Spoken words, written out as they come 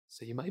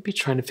So you might be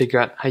trying to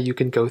figure out how you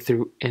can go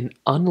through and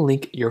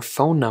unlink your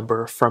phone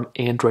number from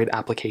Android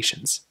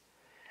applications.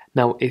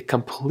 Now, it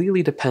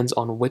completely depends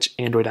on which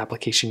Android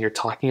application you're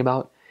talking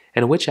about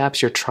and which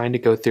apps you're trying to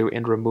go through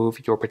and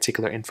remove your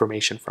particular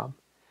information from.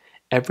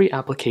 Every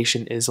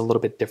application is a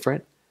little bit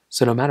different,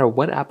 so no matter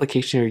what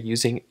application you're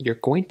using, you're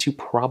going to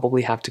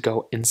probably have to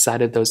go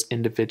inside of those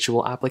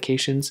individual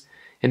applications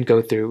and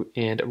go through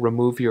and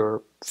remove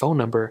your phone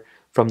number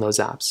from those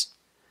apps.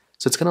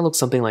 So it's going to look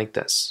something like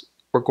this.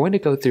 We're going to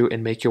go through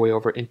and make your way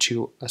over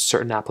into a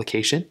certain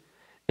application.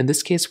 In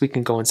this case, we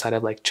can go inside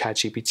of like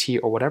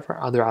ChatGPT or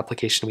whatever other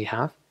application we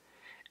have,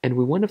 and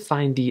we want to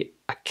find the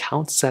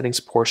account settings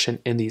portion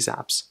in these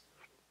apps.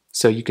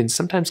 So you can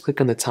sometimes click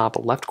on the top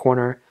left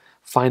corner,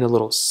 find a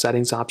little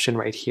settings option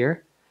right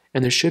here,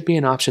 and there should be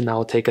an option that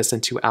will take us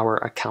into our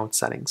account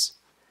settings.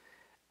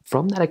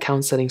 From that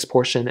account settings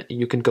portion,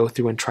 you can go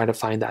through and try to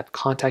find that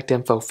contact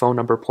info phone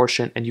number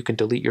portion, and you can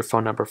delete your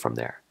phone number from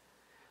there.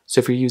 So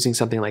if you're using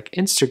something like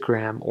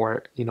Instagram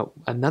or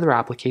another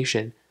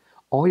application,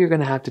 all you're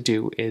going to have to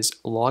do is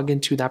log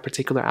into that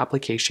particular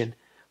application,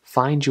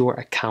 find your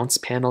accounts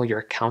panel, your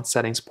account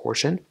settings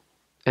portion,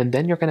 and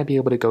then you're going to be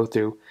able to go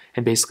through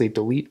and basically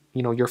delete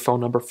your phone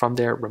number from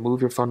there,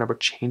 remove your phone number,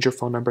 change your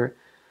phone number.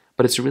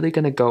 But it's really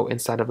going to go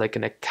inside of like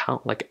an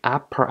account, like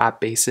app per app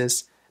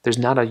basis. There's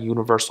not a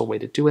universal way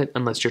to do it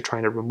unless you're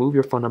trying to remove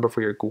your phone number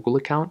for your Google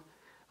account.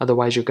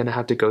 Otherwise, you're going to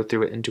have to go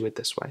through it and do it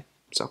this way.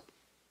 So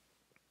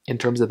in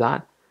terms of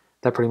that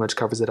pretty much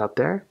covers it up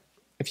there.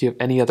 If you have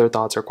any other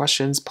thoughts or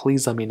questions,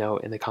 please let me know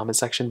in the comment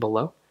section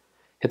below.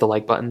 Hit the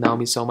like button, that would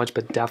mean so much,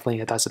 but definitely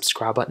hit that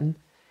subscribe button.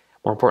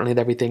 More importantly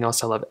than everything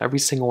else, I love every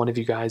single one of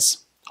you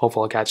guys.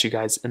 Hopefully I'll catch you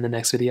guys in the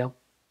next video.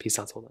 Peace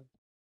out till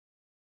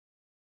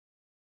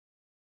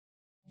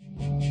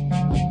then.